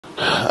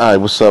Alright,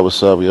 what's up,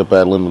 what's up? We up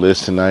at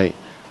Limitless tonight.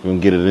 We're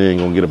gonna get it in,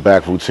 gonna get a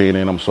back routine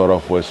in. I'm gonna start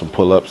off with some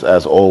pull-ups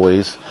as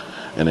always,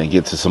 and then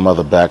get to some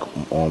other back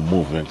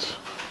movements.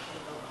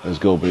 Let's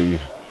go,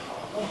 baby.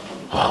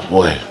 Oh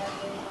boy.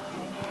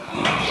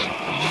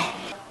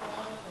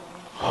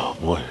 Oh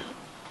boy.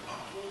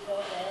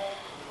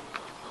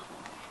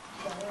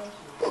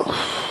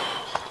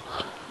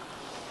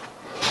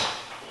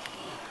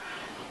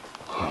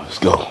 Let's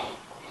go.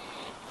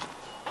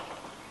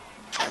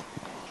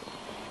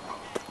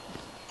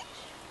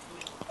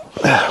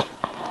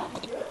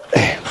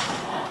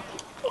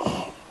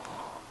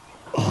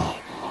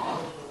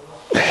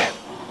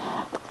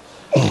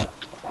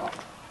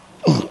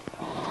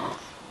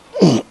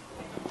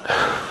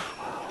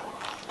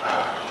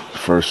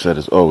 First set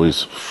is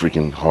always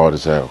freaking hard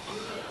as hell.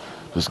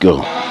 Let's go.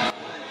 All right,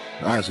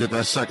 let's get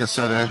that second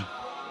set in.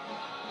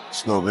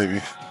 Let's go, baby.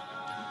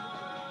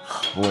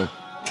 Boy.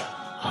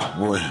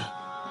 Boy.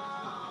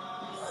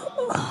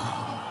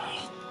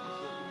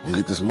 You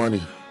get this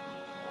money.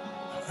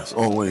 As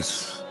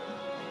always.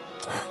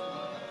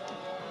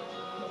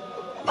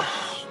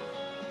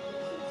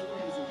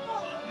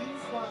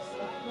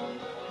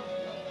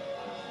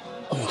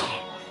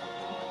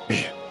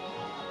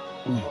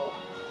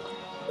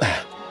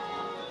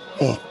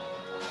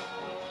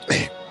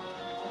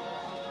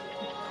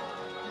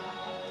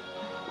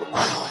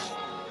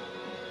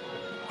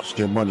 Let's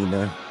get money,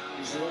 man.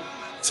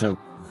 10.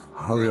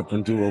 Hurry up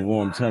and do a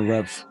warm 10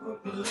 reps.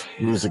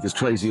 Music is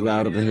crazy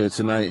loud up in here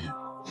tonight.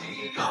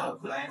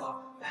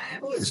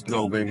 Let's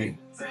go, baby.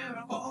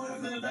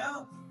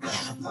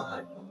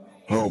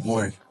 Oh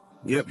boy.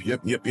 Yep.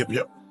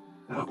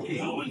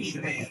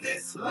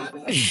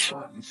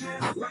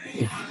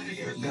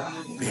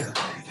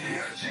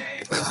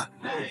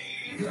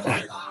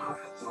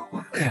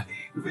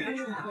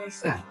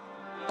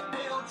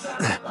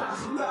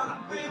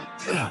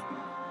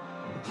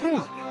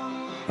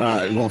 All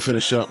right, we're gonna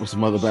finish up with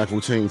some other back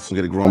routines.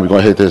 Get it growing. We're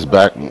gonna hit this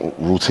back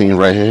routine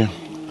right here.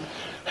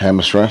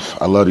 Hammer strength.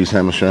 I love these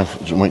hammer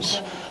strength joints,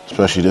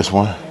 especially this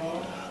one.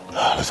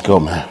 Let's go,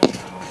 man.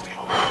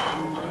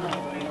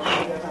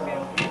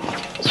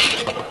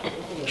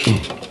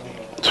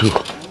 2,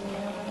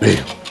 3,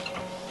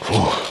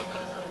 4,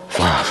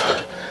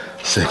 5,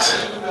 6,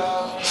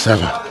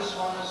 7,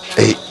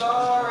 8,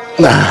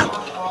 9,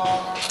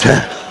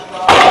 10.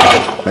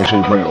 Make sure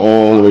you bring it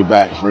all the way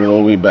back. Bring it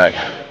all the way back.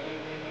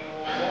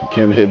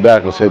 Can't hit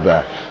back, let's hit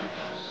back.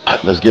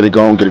 Let's get it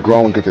going, get it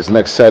growing, get this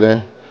next set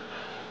in.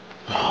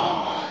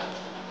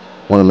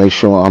 Want to make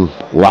sure I'm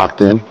locked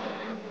in,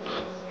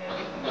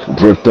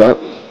 gripped up.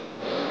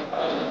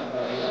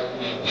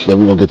 Then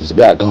we're gonna get this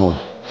back going.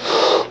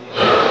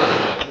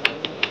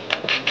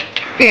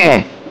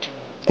 Yeah.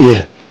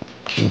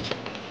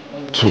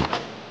 2,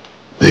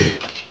 3.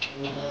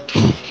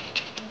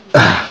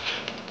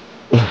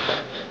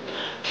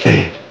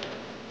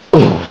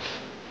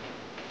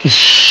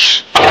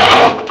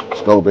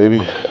 Let's go, baby.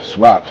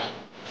 Swap.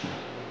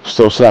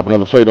 Still slapping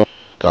another plate on.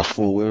 Got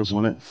 4 wheels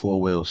on it. 4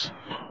 wheels.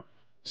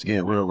 It's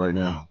getting real right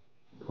now.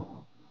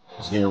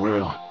 It's getting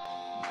real.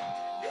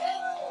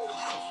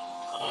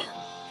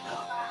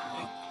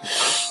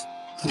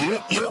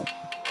 Yep.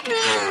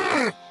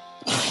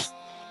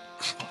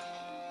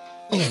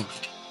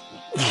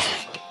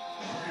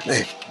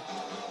 Hey.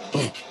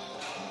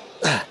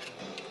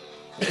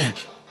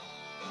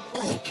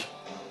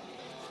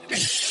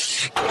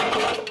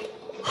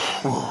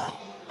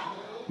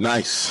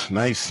 Nice.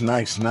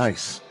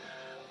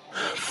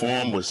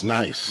 Form was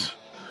nice.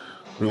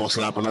 We're gonna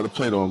slap another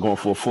plate on, going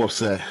for a 4th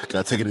set.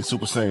 Gotta take it in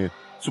Super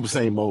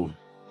Saiyan mode.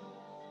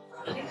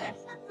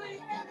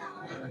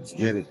 Let's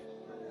get it.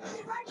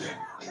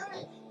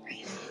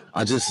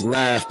 I just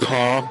laughed,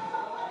 Paul.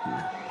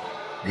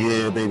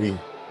 Yeah, baby.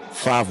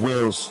 5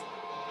 wheels.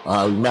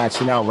 We're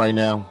maxing out right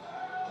now.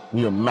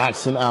 We are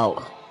maxing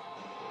out.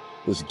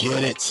 Let's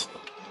get it.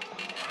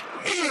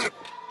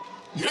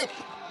 Yep.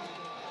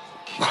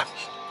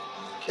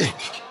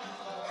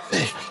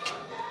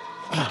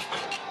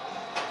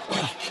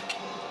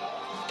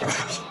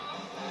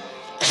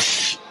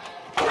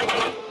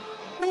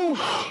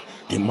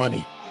 Get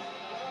money.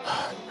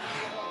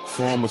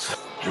 Form was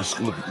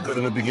looking good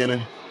in the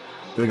beginning.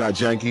 They got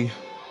janky.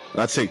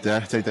 I take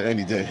that. Take that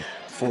any day.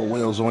 4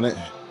 wheels on it.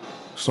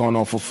 Starting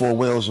off with 4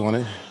 wheels on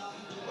it.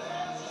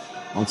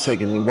 I'm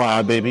taking it.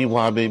 Why, baby?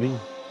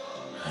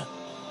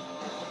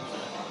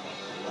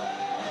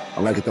 I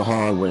like it the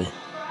hard way.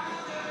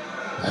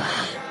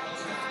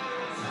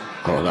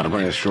 Oh, I gotta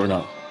bring it short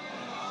up.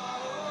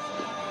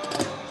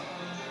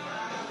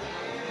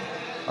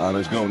 All right,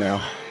 let's go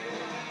now.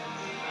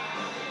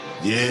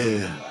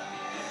 Yeah.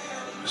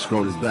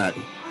 Scroll this back.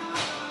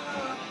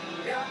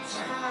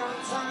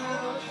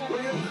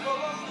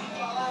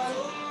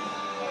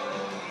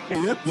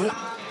 Yep.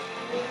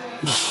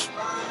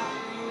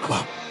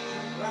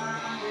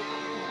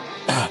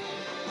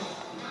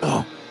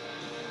 Oh.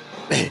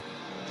 Hey.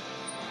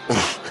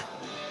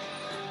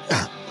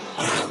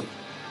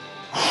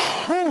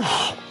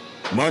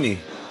 Money.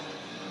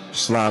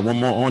 Slide one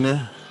more on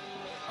there.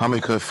 How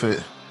many could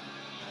fit?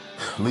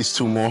 At least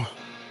 2 more.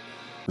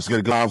 Let's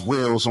get 5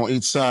 wheels on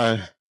each side.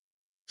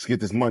 Let's get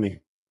this money.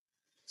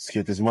 Let's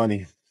get this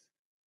money.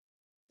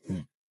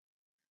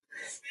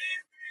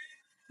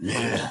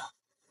 Yeah.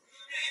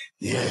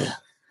 Yeah.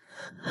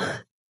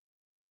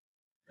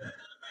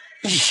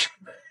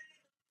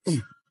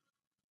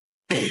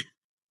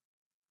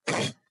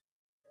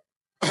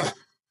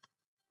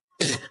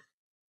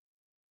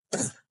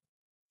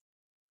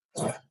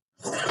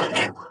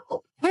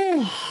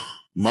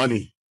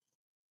 Money.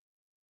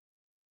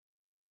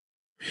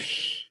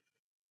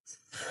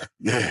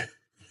 Yeah.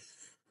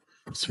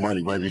 It's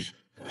money, baby.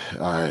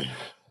 All right.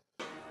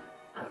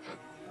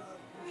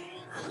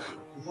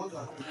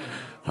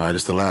 All right,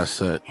 it's the last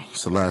set.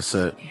 It's the last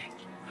set.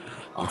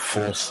 I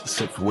force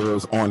 6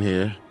 wheels on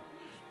here.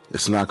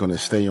 It's not going to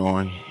stay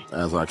on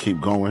as I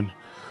keep going,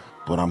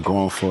 but I'm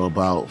going for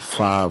about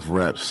 5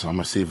 reps. I'm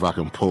going to see if I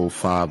can pull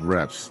 5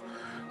 reps.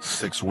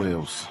 6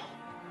 wheels.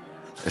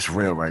 It's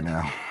real right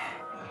now.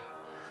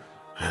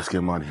 Let's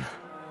get money.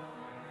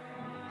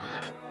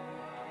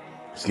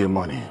 Let's get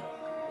money.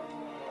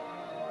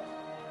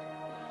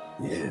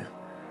 Yeah.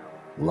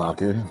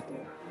 Lock in.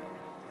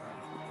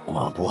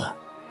 Oh, boy.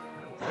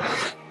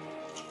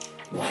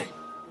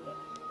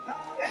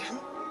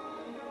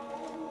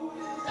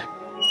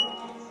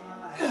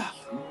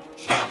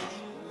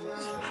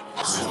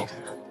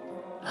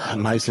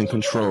 Nice and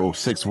controlled.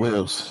 6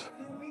 wheels.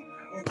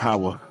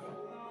 Power.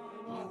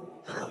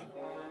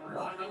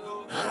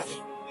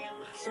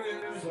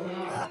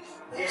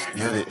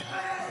 Get it.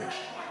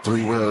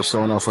 3 wheels,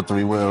 showing off for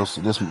 3 wheels.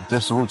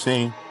 This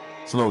routine,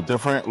 it's a little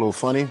different, a little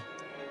funny.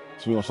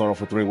 So we're gonna start off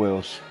with 3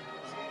 wheels.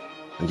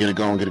 And get it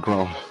going, get it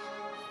growing.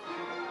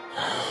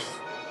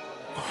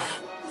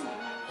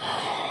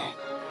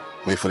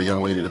 Wait for the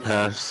young lady to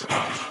pass.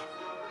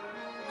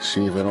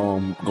 She even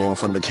go in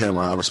front of the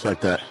camera. I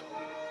respect that.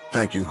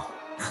 Thank you.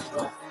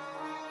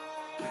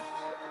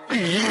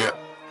 Yeah.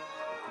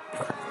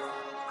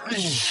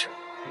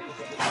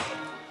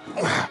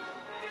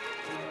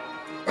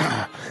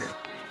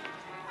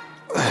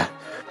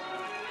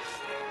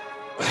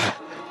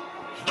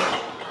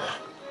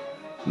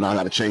 Now I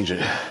gotta change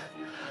it.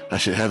 That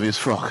shit heavy as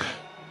fuck.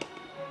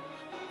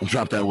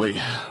 Drop that weight.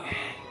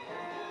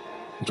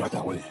 Drop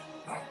that weight.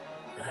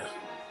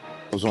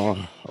 Wheels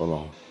on. Hold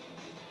on.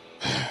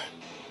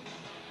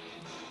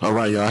 All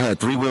right, y'all. I had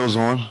 3 wheels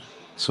on,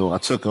 so I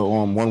took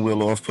one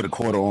wheel off, put a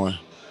quarter on.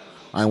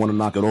 I didn't want to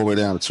knock it over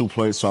down to 2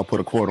 plates, so I put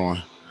a quarter on.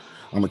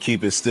 I'm gonna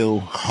keep it still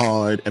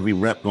hard. Every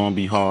rep gonna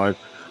be hard,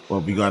 but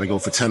we gotta go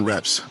for 10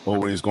 reps.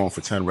 Always going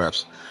for 10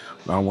 reps.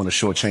 I don't want to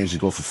shortchange to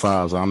go for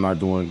 5s. I'm not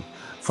doing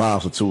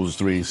 5s or 2s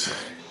or 3s.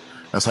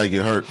 That's how you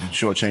get hurt,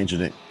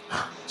 shortchanging it.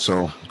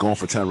 So going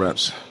for 10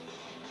 reps.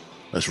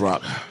 Let's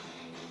rock.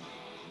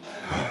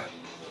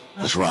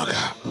 Let's rock.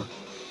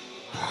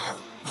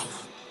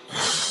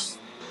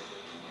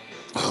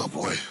 Oh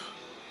boy.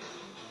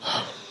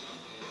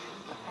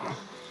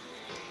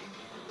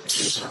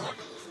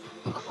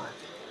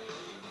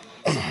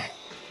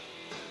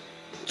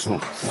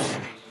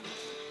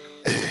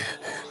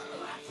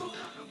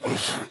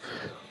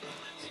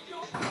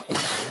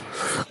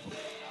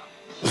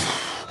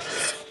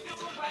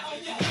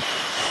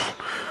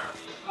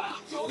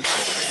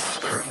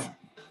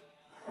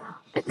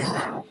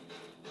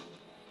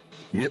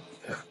 Yep.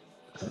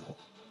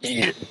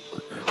 Yeah.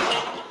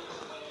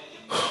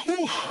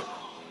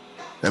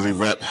 Every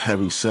rep,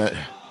 every set.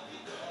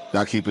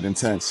 Gotta keep it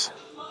intense.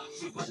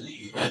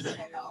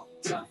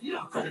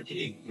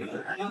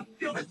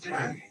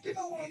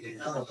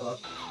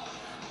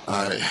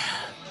 Alright.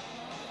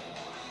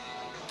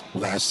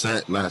 Last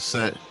set.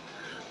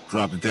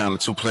 Drop it down to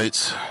 2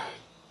 plates.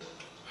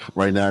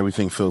 Right now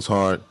everything feels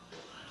hard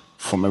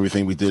from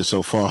everything we did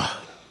so far.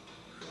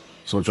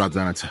 So drop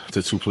down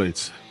to 2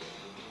 plates.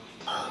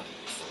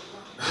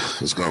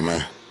 Let's go,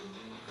 man.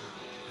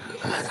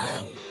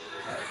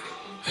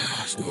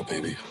 Let's go,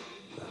 baby.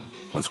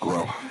 Let's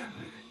grow.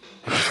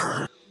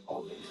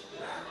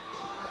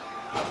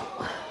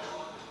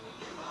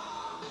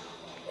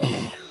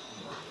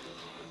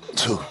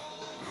 2,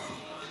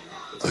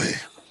 3,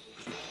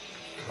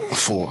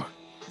 4.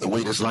 The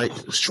weight is light,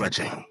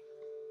 stretching.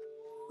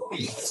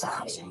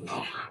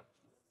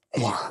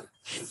 1.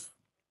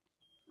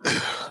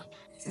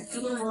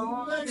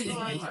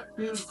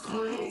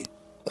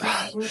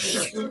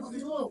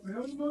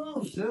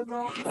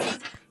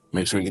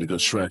 Make sure you get a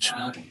good stretch.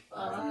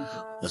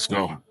 Let's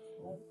go.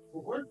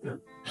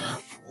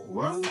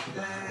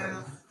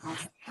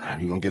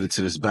 You're gonna get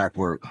into this back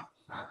work.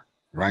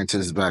 Right into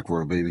this back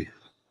work, baby.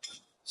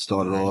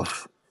 Start it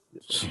off.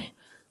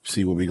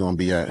 See where we're gonna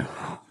be at.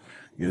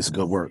 Yeah, it's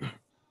good work.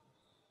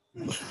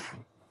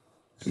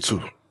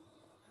 2,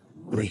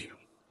 3,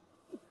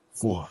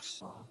 4,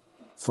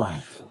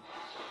 5,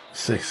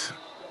 6,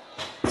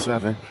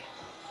 7,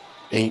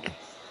 8,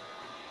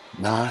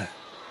 9,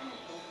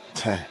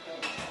 10,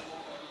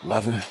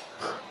 11,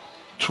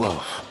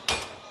 12.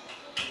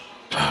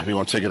 We're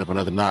gonna take it up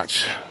another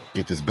notch.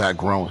 Get this back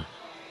growing.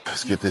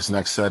 Let's get this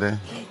next set in.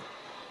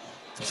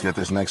 Let's get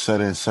this next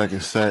set in.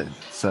 Second set,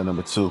 set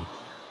number 2.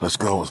 Let's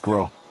go. Let's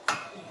grow.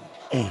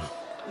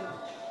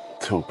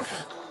 2,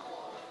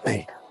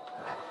 8.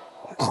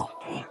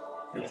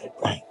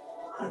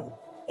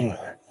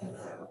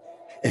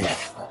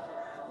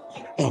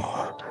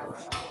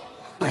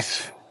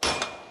 Nice.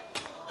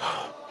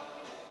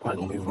 I'm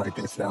gonna be right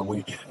there for that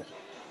week.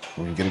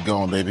 We're gonna get it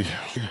going, baby.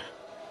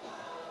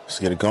 Let's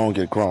get it going,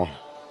 get it growing.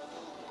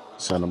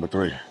 Set number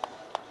 3.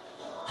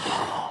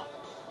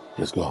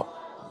 Let's go.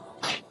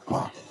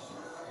 1,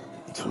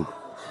 2,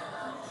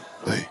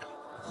 3,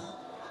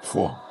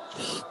 4,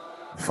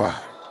 5.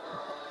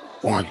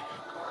 1,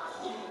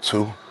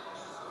 2,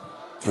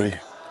 3,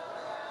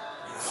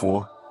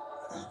 4,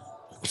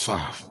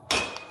 5.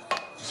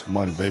 Some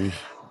money, baby.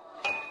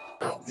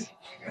 All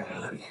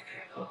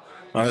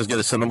right, let's get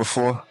it set number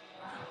 4.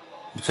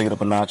 Take it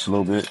up a notch a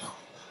little bit.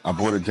 I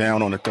brought it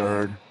down on the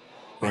 3rd,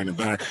 bring it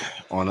back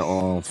on the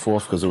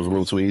 4th because it was a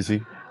little too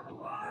easy.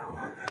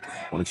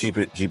 Want to keep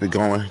it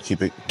going,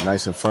 keep it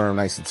nice and firm,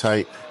 nice and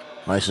tight,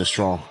 nice and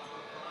strong.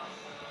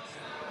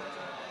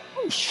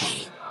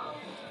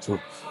 2,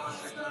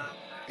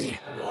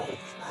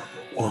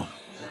 1,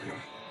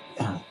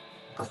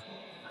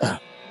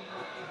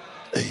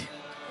 8.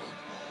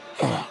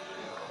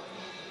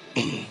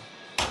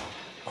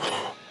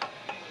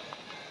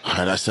 All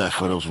right, that's that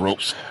for those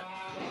ropes.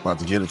 About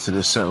to get into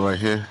this set right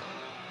here.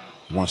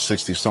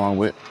 160 starting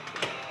with.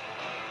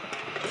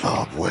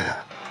 Oh boy.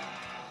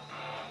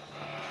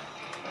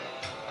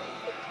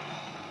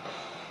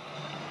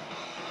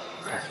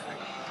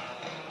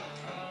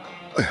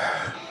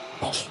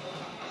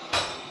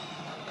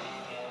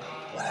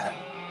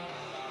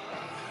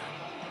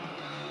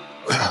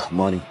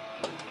 Money.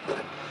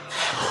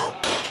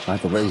 I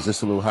have to raise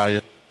this a little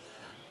higher.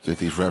 Get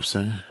these reps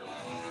in.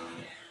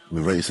 Let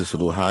me raise this a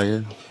little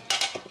higher.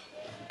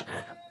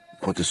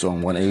 Put this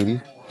on 180.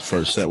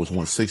 First set was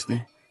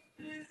 160.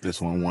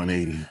 This one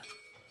 180.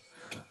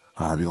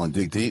 We're gonna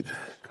dig deep.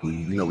 You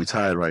know we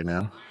tired right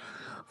now,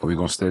 but we're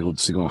gonna still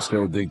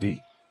dig deep.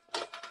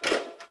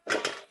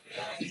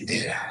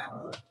 Yeah.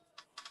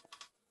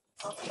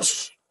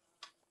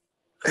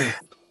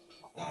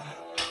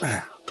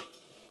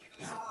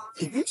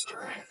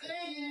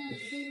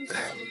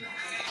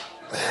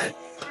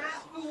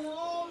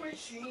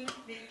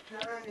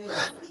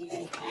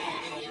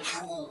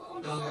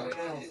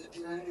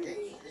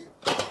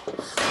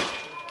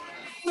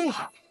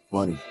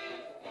 Money.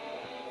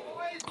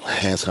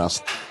 Hands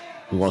out.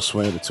 We want to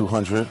swing to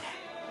 200.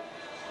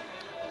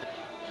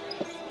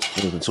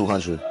 Swing to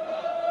 200.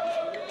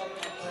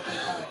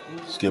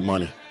 Let's get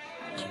money.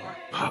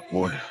 Oh,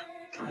 boy.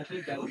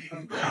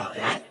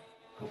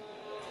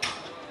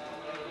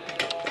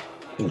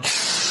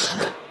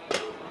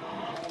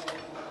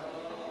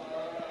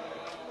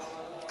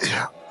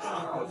 Yeah.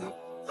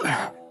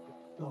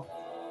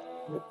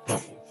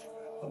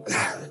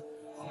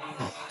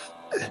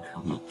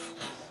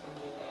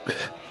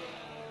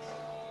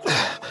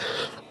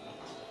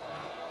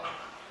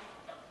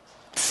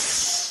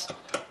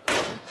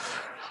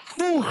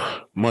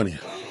 Money.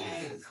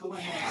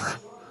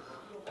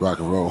 Rock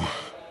and roll.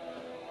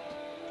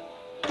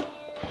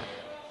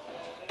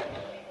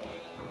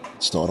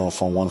 Start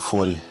off on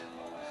 140.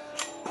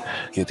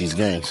 Get these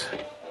gains.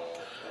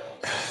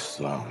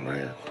 Slow,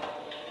 man.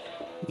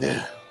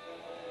 Yeah.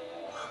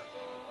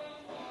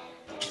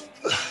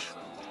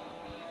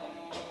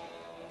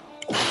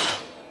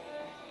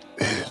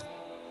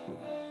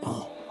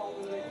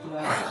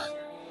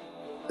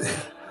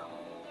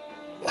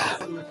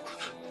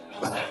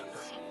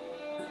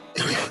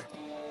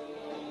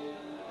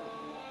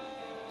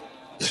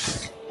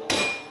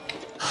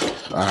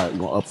 All right, we're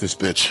gonna up this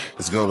bitch.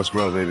 Let's go, let's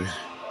grow, baby.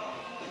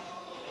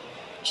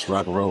 Let's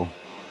rock and roll.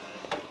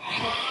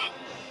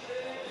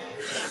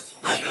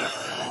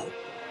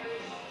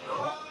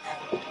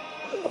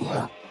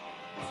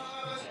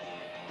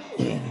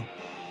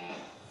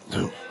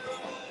 Two,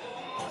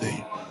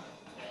 3,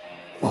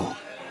 4,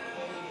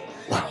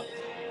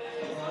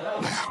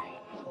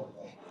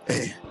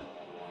 8.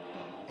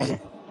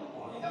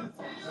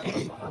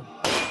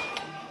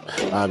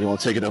 All right, we're gonna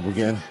take it up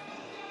again.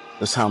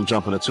 This time I'm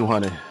jumping to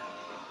 200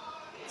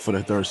 for the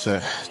 3rd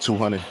set.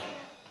 200,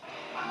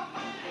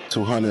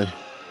 200,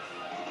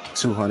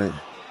 200.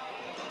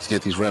 Let's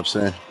get these reps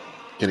in.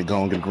 Get it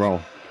going, get it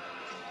growing.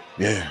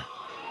 Yeah.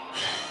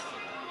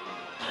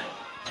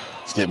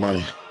 Let's get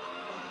money.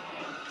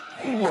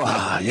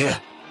 Wow, yeah.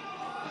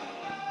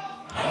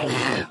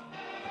 Yeah.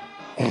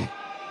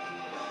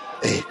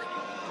 8.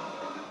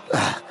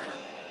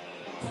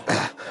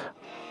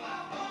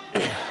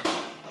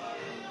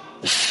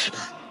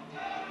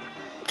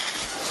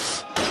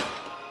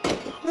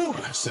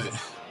 That's it.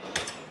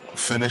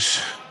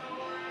 Finish.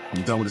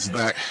 I'm done with this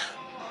back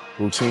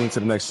routine. To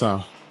the next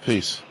time.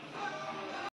 Peace.